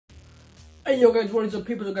Hey yo guys, what is up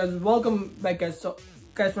people? So guys, welcome back guys. So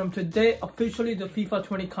guys, from today officially the FIFA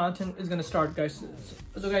 20 content is gonna start guys.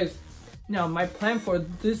 So guys, now my plan for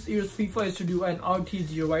this year's FIFA is to do an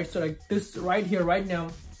RTG, right? So like this right here right now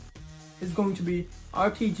is going to be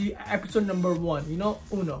RTG episode number 1. You know,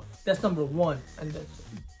 uno. That's number 1. And that's,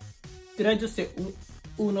 did I just say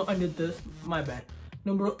uno? I did this, my bad.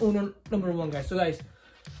 Number 1 guys. So guys,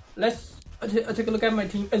 let's take a look at my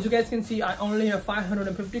team. As you guys can see, I only have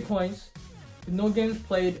 550 coins. With no games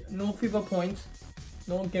played, no FIFA points.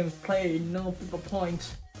 No games played, no FIFA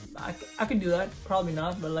points. I could do that, probably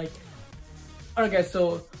not, but like, alright guys,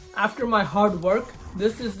 so after my hard work,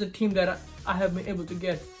 this is the team that I have been able to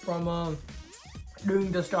get from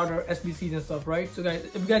doing the starter SBCs and stuff, right? So guys,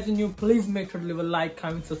 if you guys are new, please make sure to leave a like,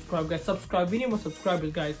 comment, subscribe guys. Subscribe, we need more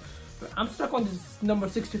subscribers guys. I'm stuck on this number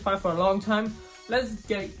 65 for a long time. Let's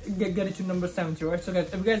get it to number 70, right? So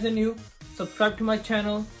guys, if you guys are new, subscribe to my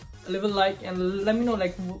channel, leave a like, and let me know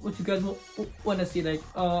like what you guys want to see. Like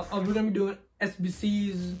are we gonna be doing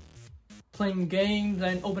SBCs, playing games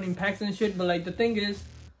and opening packs and shit? But like the thing is,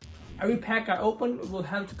 every pack I open will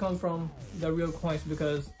have to come from the real coins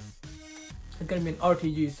because it's gonna be an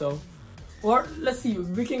RTG. So, or let's see,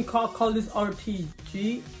 we can call this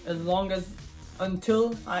RTG as long as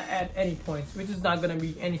until I add any points, which is not gonna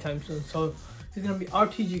be anytime soon. So it's gonna be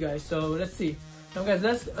RTG guys. So let's see. Now guys,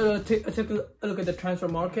 let's take a look at the transfer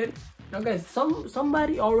market. Now guys,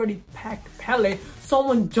 somebody already packed Pele.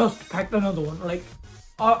 Someone just packed another one. Like,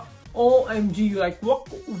 OMG, like what?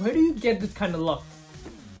 Where do you get this kind of luck?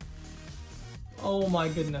 Oh my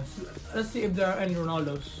goodness. Let's see if there are any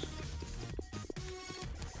Ronaldos.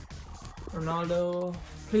 Ronaldo,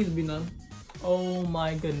 please be none. Oh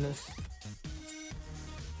my goodness.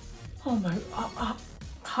 Oh my,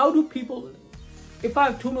 how do people? If I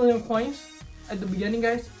have 2 million coins at the beginning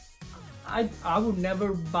guys, I would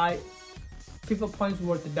never buy FIFA points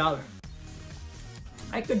worth $1.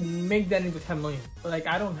 I could make that into 10 million, but like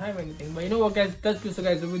I don't have anything. But you know what guys, that's good. So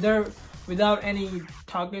guys, without any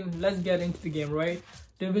talking, let's get into the game, right?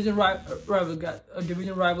 Division rivals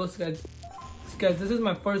guys. Guys, this is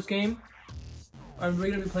my first game. I'm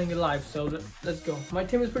really gonna be playing it live, so let's go. My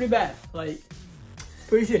team is pretty bad, like it's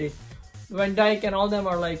pretty shitty. Van Dijk and all them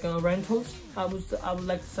are like rentals, I would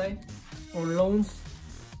like to say, or loans.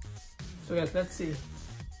 So guys, let's see.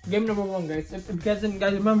 Game number 1 guys. If you guys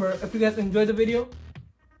remember, if you guys enjoyed the video,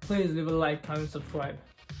 please leave a like, comment, subscribe.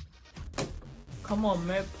 Come on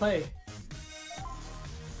man, play.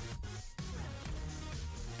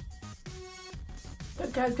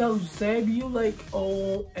 That guy's got Eusebio, like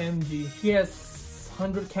OMG. He has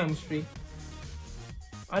 100 chemistry.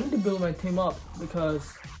 I need to build my team up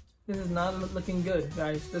because this is not looking good,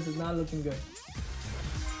 guys. This is not looking good.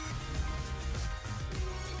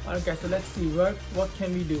 Alright guys, so let's see what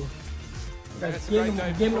can we do. Guys,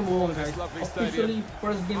 game number 1 guys. Officially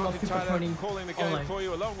first game of FIFA 20 calling the game for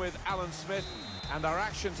you along with Alan Smith, and our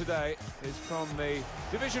action today is from the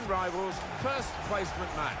division rivals first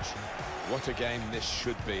placement match. What a game this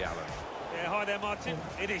should be, Alan. Yeah, hi there Martin.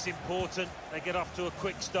 It is important they get off to a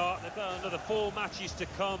quick start. They've got another 4 matches to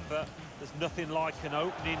come, but there's nothing like an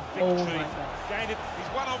opening victory. He's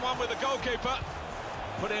one-on-one with the goalkeeper.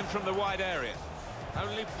 Put in from the wide area.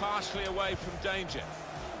 Only partially away from danger.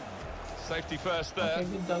 Safety first there. Okay,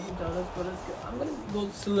 good job, let's go. I'm gonna go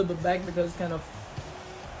just a little bit back because it's kind of...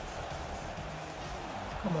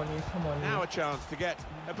 Come on here. Now a chance to get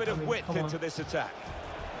a bit of width into this attack.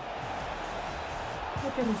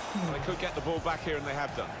 Look at this team. They could get the ball back here, and they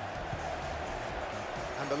have done.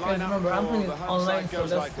 And the guys, remember, I'm playing for the home online, side goes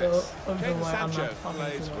so like that's this. the reason why I'm Sancho not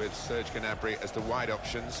plays with Serge Gnabry as the wide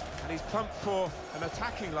options, and he's pumped for an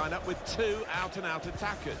attacking lineup with 2 out-and-out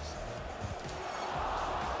attackers.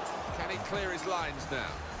 Can he clear his lines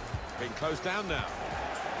now? Being closed down now.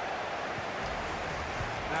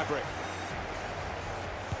 Gnabry.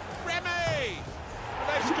 Remy!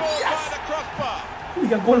 They've scored by the crossbar. We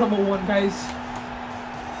got goal number 1 guys.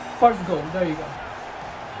 First goal, there you go.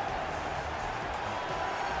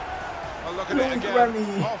 Well, look at it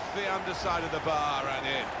again, off the underside of the bar and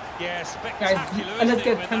in. Yeah, spectacular. Guys, and let's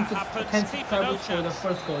get 10 subscribers for the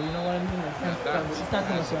first goal, you know what I mean? Like 10 subscribers. It's not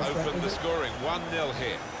too much less, right? Opened the scoring, 1-0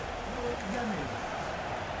 here.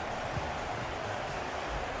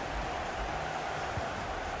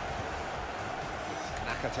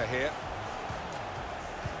 Nakata here.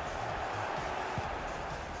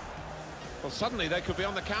 Well, suddenly they could be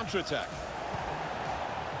on the counter-attack.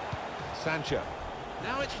 Sancho.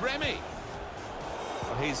 Now it's Remy.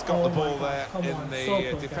 Well, he's got the ball there in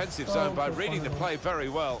the defensive zone by reading the play very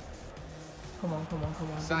well. Come on.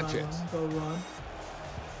 Sanchez. Go run.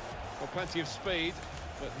 Well, plenty of speed.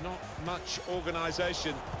 but not much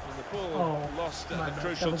organisation, and the ball lost at a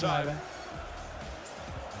crucial time.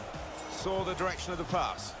 Saw the direction of the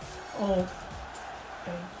pass. Oh,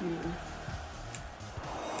 thank you.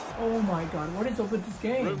 Oh my God, what is up with this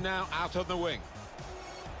game? Room now out on the wing.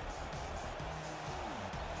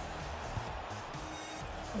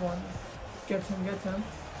 Come on, get him.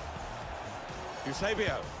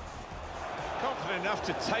 Eusebio. Confident enough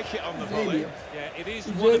to take it on the volley. Yeah, it is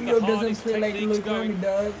one of the hardest doesn't play like techniques Luke going. Remy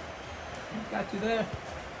does. Got you there.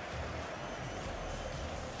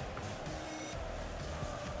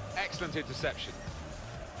 Excellent interception.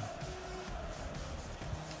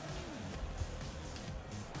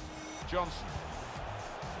 Johnson.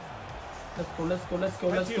 Let's go. They're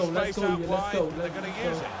going to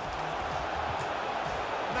use it.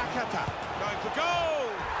 Nakata going for goal.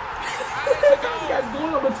 And it's a goal.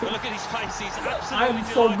 Well, look at his face. He's absolutely I'm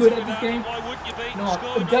so good at delighted this with game. that. Why wouldn't you be? No,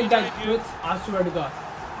 Scored if that on guy debut. quits, I swear to God.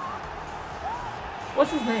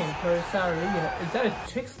 What's his name? Peresaria. Is that a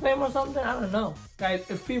chick's name or something? I don't know. Guys,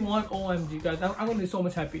 if he won, OMG, guys, I'm gonna be so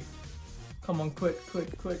much happy. Come on, quit.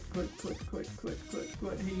 He's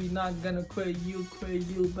not gonna quit. You quit.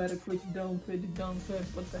 You better quit. You don't quit.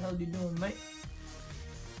 What the hell are you doing, mate?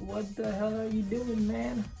 What the hell are you doing,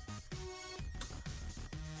 man?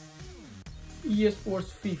 EA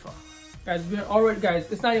Sports FIFA. Guys, we're already,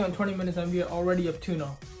 it's not even 20 minutes and we're already up 2-0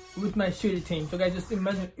 with my shitty team. So guys, just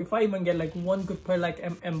imagine if I even get like one good player like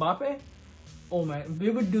Mbappe. Oh man,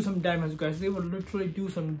 we would do some damage, guys. They would literally do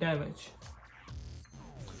some damage.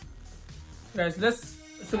 Guys, let's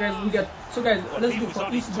do for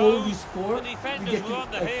each goal we score, we get to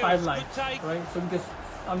like 5 likes, right? So because,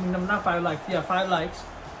 I mean, not 5 likes, yeah, 5 likes.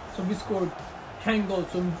 So we scored 10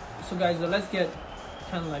 goals. So guys, let's get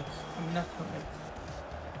 10 likes. I mean, not 10 likes.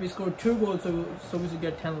 We scored 2 goals, so we should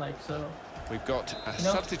get 10 likes. So we've got a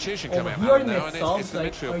substitution coming he out already now, made and it's the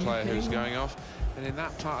like, midfield player who's going off. And in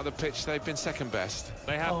that part of the pitch, they've been second best.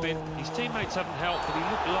 They have been. His teammates haven't helped, but he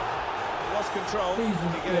looked lost control. Please, He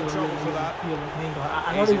get in trouble for that. I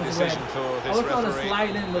thought Easy it was red. decision for this I was trying to referee.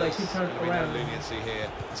 slide in, but like he turned There's around. no leniency here.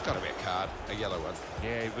 It's got to be a card, a yellow one.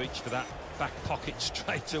 Yeah, he reached for that back pocket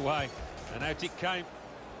straight away, and out it came.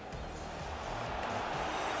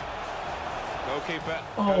 Goalkeeper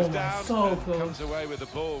goes down so and close. comes away with the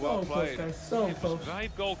ball. Well played. Guys, so It close. was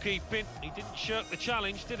brave goalkeeping. He didn't shirk the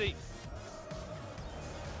challenge, did he?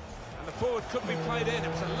 And the forward could be played in. It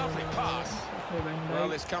was a lovely pass.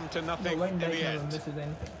 Well, it's come to nothing in the end. Misses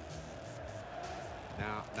anything.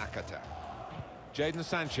 Now Nakata. Jadon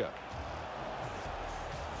Sancho.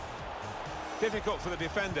 Difficult for the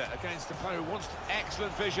defender against the player who wants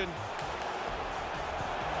excellent vision.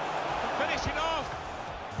 Finishing off.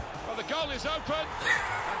 Well, the goal is open.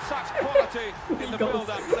 And such quality in the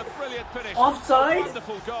build-up. And a brilliant finish. Offside. A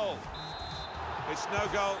wonderful goal. It's no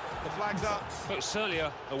goal. The flag's up. It was certainly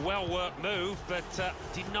a well-worked move, but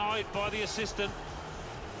denied by the assistant.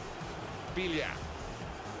 Bilia.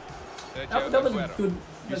 That was good.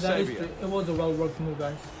 It was a well-worked move,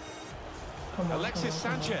 guys. Come on, Alexis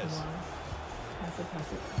Sanchez. Pass it.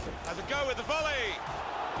 Has a go with the volley.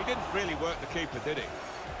 He didn't really work the keeper, did he?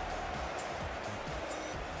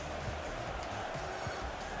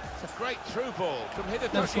 It's a great through ball from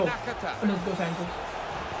Hidetoshi Nakata. Let's go, Sanchez.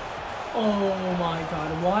 Oh my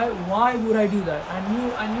God! Why would I do that? I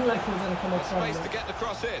knew like he was gonna come up front. Space to get the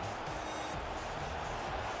cross in.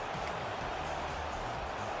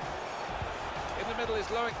 In the middle is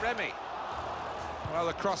Loic Remy. Well,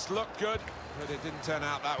 the cross looked good, but it didn't turn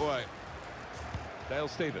out that way. Dale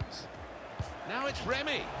Stevens. Now it's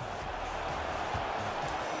Remy.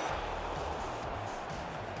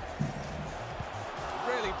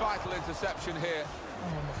 Really vital interception here. Oh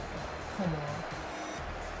my God! Come on.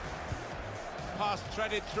 Pass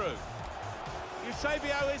threaded through.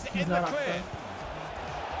 Eusebio is He's in the not clear. upset.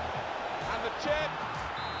 And the chip.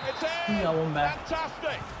 It's in. He got one back.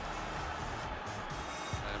 Fantastic.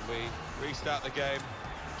 And we restart the game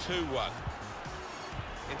 2-1.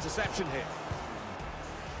 Interception here.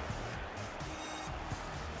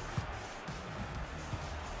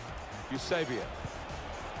 Eusebio.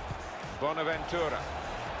 Bonaventura.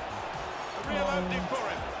 A real opening for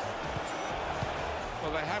him.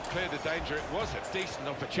 Well, they have cleared the danger. It was a decent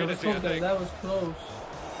opportunity, I think. That was close.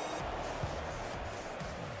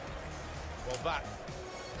 Well, that.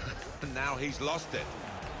 And now he's lost it.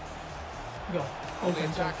 Go. On the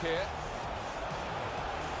attack here.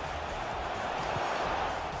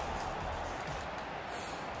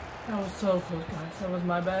 That was so close, guys. That was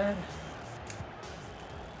my bad.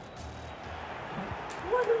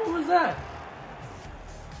 What was that?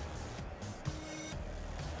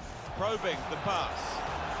 Probing the pass.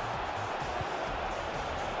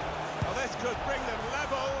 Well, this could bring them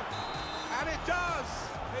level, and it does.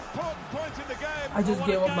 Important point in the game. I just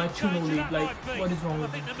gave up my 2-0 Change lead. that Like, might be. what is wrong I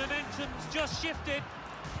with me? think the momentum's just shifted.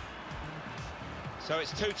 So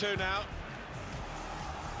it's 2-2 now.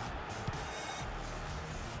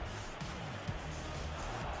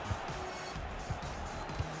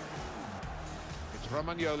 It's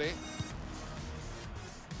Romagnoli.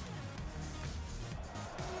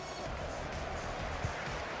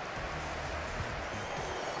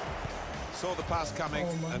 Saw the pass coming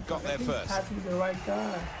and got there first. Passing the right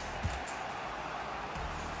guy.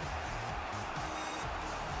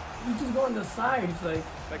 You just go on the sides, like.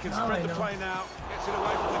 They can spread the play now. Gets it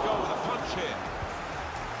away from the goal with a punch here.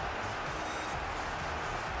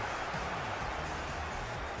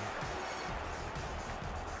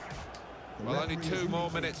 Well, only 2 more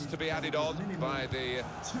minutes to be added on by the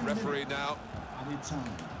referee now.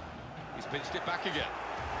 He's pitched it back again.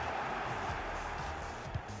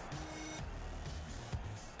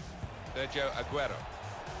 Sergio Aguero.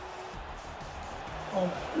 Oh,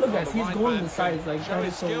 look guys, he's going on the sides, like show that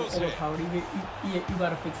his is so skills here. overpowered. You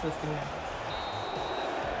gotta fix this thing now.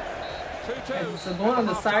 2-2. Guys, so going on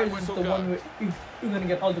the Half-time sides is the whistle one go. where you're gonna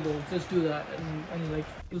get all the goals. Just do that, and like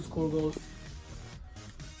you'll score goals.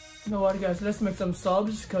 You know what, guys? Let's make some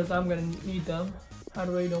subs because I'm gonna need them. I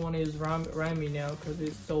really don't want to use Rami now because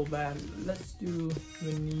it's so bad. Let's do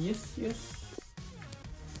Vinicius.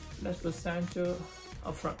 Let's put Sancho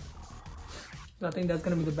up front. So I think that's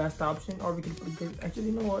gonna be the best option. Or we could put actually,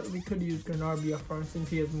 you know what? We could use Granarby up front since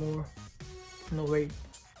he has more. No wait,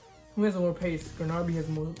 who has more pace? Granarby has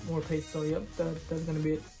more pace. So yep, that's gonna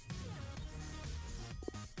be it.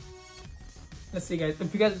 Let's see, guys.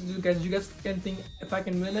 If you guys can think if I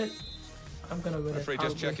can win it, I'm gonna win Referee it.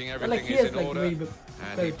 just checking But, everything like, he is has, in like, order, really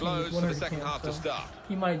and great he blows teams, for the second half to so start.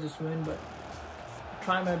 He might just win, but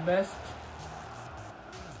try my best.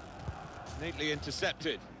 Neatly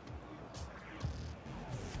intercepted.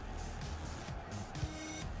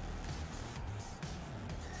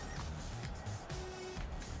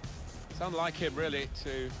 It's unlike him, really,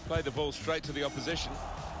 to play the ball straight to the opposition.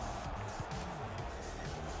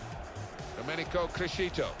 Domenico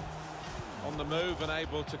Crescito on the move and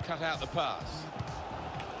able to cut out the pass.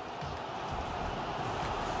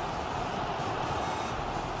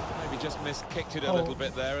 Maybe just kicked it a little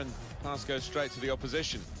bit there, and pass goes straight to the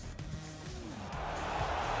opposition.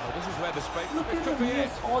 Well, this is where the space Look at could be him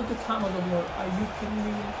it. all the time on the board. Are you kidding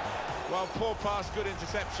me? Well, poor pass, good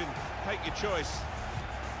interception. Take your choice.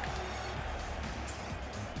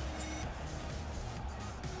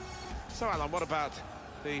 So, Alan, what about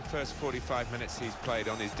the first 45 minutes he's played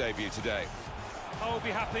on his debut today? I will be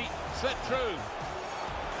happy. Slipped through.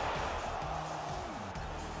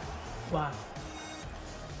 Wow.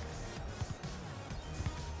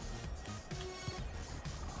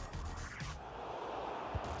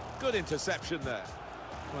 Good interception there.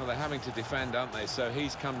 Well, they're having to defend, aren't they? So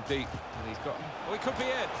he's come deep and he's got... Oh, he could be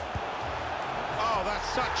in. Oh, that's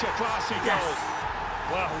such a classy goal.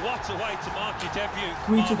 Well, what a way to mark your debut.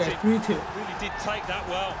 3-2, guys. 3-2. Really did take that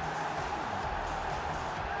well.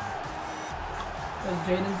 That's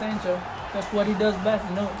Jadon Sancho. That's what he does best,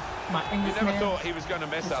 you know. My You English never man. thought he was going to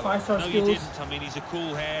miss that. 5-star No, skills. you didn't. I mean, he's a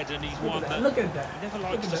cool head and he's one that... Look at that. He never Look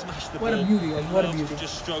likes at to that. smash the What ball. a beauty, guys. What a He loves beauty. to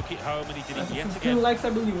just stroke it home, and he did it yet 15 again. likes, I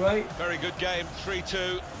believe, right? Very good game,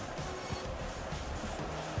 3-2.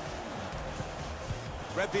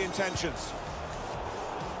 Read the intentions.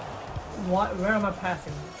 What? Where am I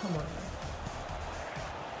passing? Come on.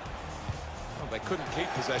 Well, they couldn't keep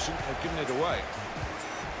possession. They've given it away.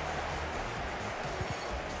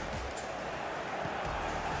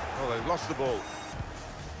 Oh, they've lost the ball.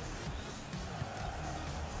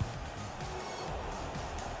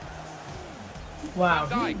 Wow,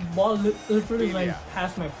 Van he Dijk. ball literally went Delia.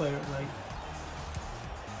 past my player. Like,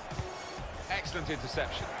 Excellent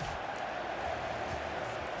interception.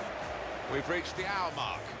 We've reached the hour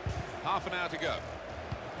mark. Half an hour to go.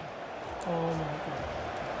 oh my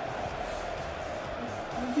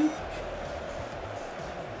god. Are you...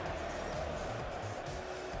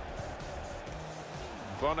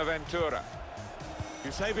 Bonaventura.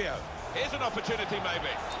 Eusebio. Here's an opportunity, maybe.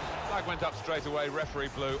 Flag went up straight away. Referee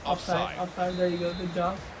blew offside. Offside, there you go, good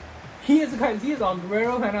job. He is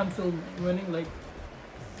Aguero and I'm still winning. Like,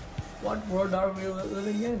 what world are we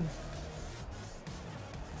living in?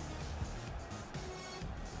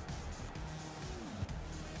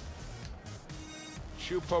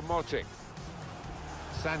 Choupo-Moting.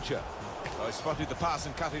 Sancho. Oh, he spotted the pass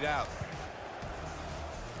and cut it out.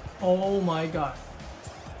 Oh my god.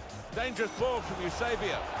 Dangerous ball from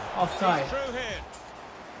Eusebio. Offside. He's through here.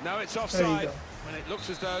 No, it's There you offside. go. And it looks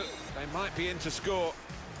as though they might be in to score.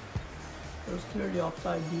 It was clearly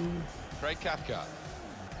offside, dude. Craig Cathcart.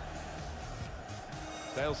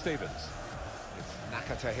 Dale Stevens. It's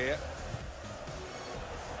Nakata here.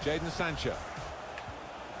 Jadon Sancho.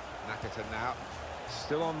 Nakata now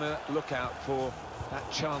still on the lookout for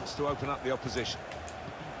that chance to open up the opposition.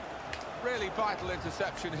 Really vital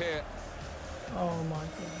interception here. Oh my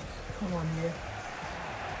goodness. Come on here.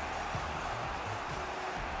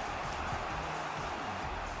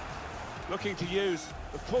 Looking to use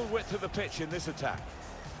the full width of the pitch in this attack.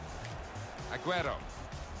 Aguero.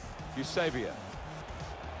 Eusebio.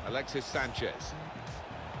 Alexis Sanchez.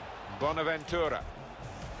 Bonaventura.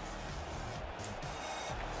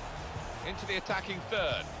 Into the attacking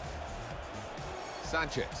third.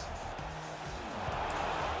 Sanchez.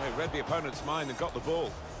 They read the opponent's mind and got the ball.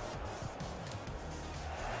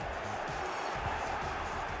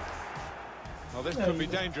 Well, this could be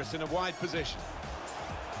dangerous in a wide position.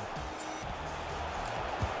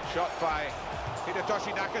 Shot by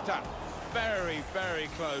Hidetoshi Nakata. Very, very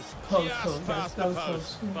close. Just past the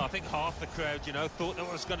post. Well, I think half the crowd, you know, thought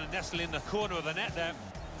that was going to nestle in the corner of the net there.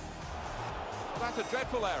 Well, that's a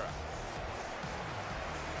dreadful error.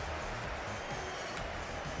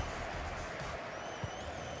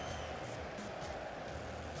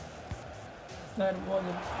 That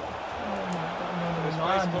wasn't. Oh my god, There's no,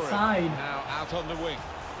 space on the for it. side. Now out on the wing.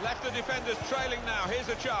 Left the defenders trailing now. Here's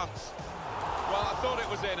a chance. Well, I thought it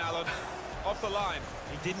was in, Alan. Off the line.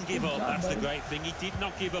 He didn't give up, that's the great thing. He did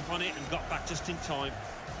not give up on it and got back just in time.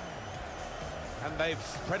 And they've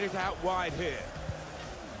spread it out wide here.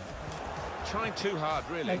 Trying too hard,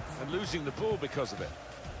 really, and losing the ball because of it.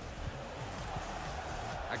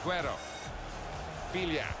 Aguero.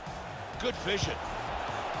 Villa. Good vision.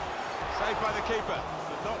 Saved by the keeper,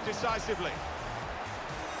 but not decisively.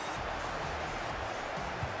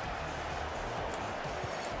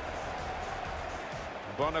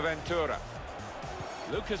 Bonaventura.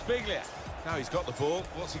 Lucas Biglia. Now he's got the ball.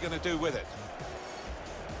 What's he going to do with it?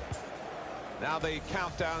 Now the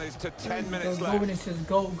countdown is to 10 minutes left. Go, Vinicius.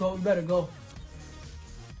 Go, go. You better go.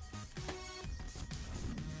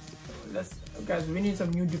 Guys, we need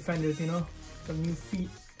some new defenders, you know? Some new feet.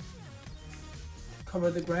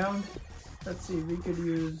 Cover the ground. Let's see, we could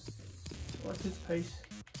use... What's his pace?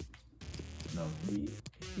 No,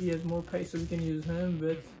 he has more pace, so we can use him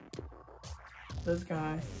with this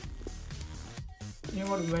guy. You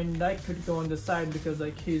know what, Van Dijk could go on the side because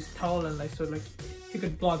like he's tall and like so like he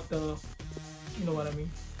could block the, you know what I mean,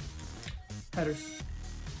 headers.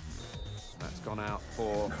 That's gone out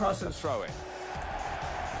for crosses. A throw-in.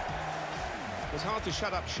 It's hard to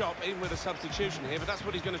shut up shop even with a substitution here, but that's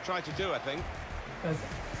what he's going to try to do, I think. Guys,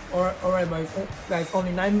 alright guys,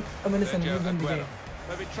 only 9 minutes and we win the game.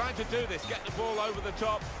 They've been trying to do this, get the ball over the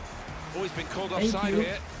top. Oh, he's been called offside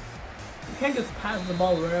here. You can't just pass the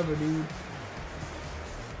ball wherever, dude.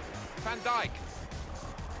 Van Dijk.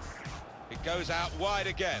 It goes out wide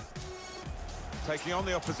again. Taking on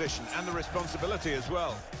the opposition and the responsibility as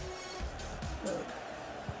well.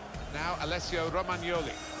 Now Alessio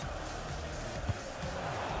Romagnoli.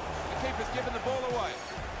 The keeper's given the ball away.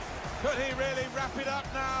 Could he really wrap it up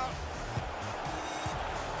now?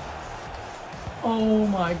 Oh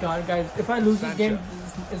my god, guys. If I lose this game,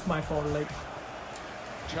 it's my fault. Like,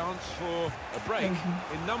 chance for a break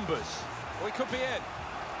in numbers. Or he could be in.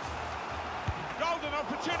 Golden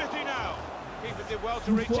opportunity now. Keeper did well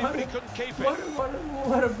to reach it, but he couldn't keep it.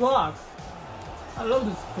 What a block. I love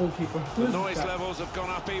this goalkeeper. The noise levels have gone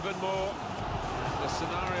up even more. The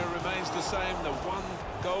scenario remains the same, the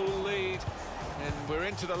 1-goal lead. And we're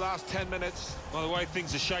into the last 10 minutes. Well, the way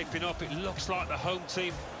things are shaping up, it looks like the home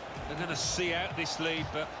team are going to see out this lead,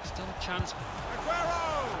 but still a chance.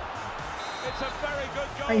 Aguero! It's a very good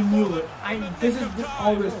goal. I knew it. This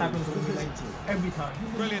always happens to me, like, every time.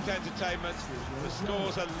 Brilliant entertainment. The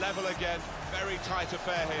scores are level again. Very tight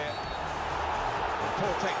affair here.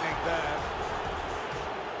 Poor technique there.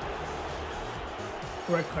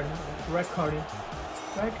 Red carding. Red carding.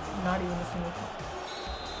 Red, not even a single card.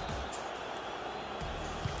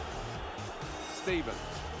 Stevens.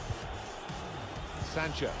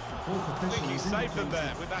 Sancho. I think he saved them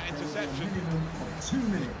there with that interception. 2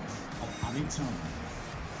 minutes of added time.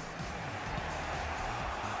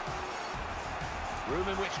 Room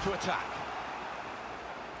in which to attack.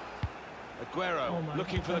 Aguero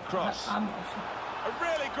looking for the cross. A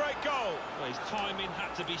really great goal. Well, his timing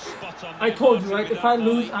had to be spot on. I told you, right? If I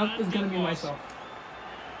lose, it's going to be myself.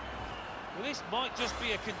 Well, this might just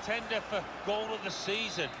be a contender for goal of the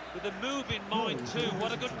season. With a move in mind too.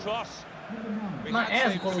 What a good cross. My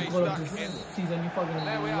ass goal of this season. You fucking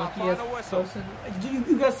lucky ass person.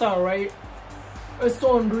 You guys saw, right? It's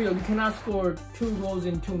so unreal. You cannot score 2 goals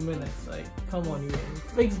in 2 minutes. Like, come on, you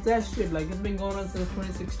fix that shit. Like, it's been going on since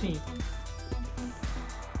 2016.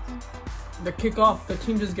 The kickoff, the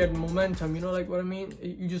team just get momentum. You know, like what I mean?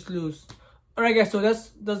 You just lose. Alright, guys. So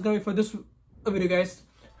that's gonna be for this video, guys.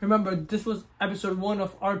 Remember, this was episode 1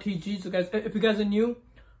 of RTG. So, guys, if you guys are new,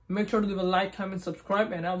 make sure to leave a like, comment,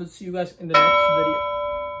 subscribe, and I will see you guys in the next video.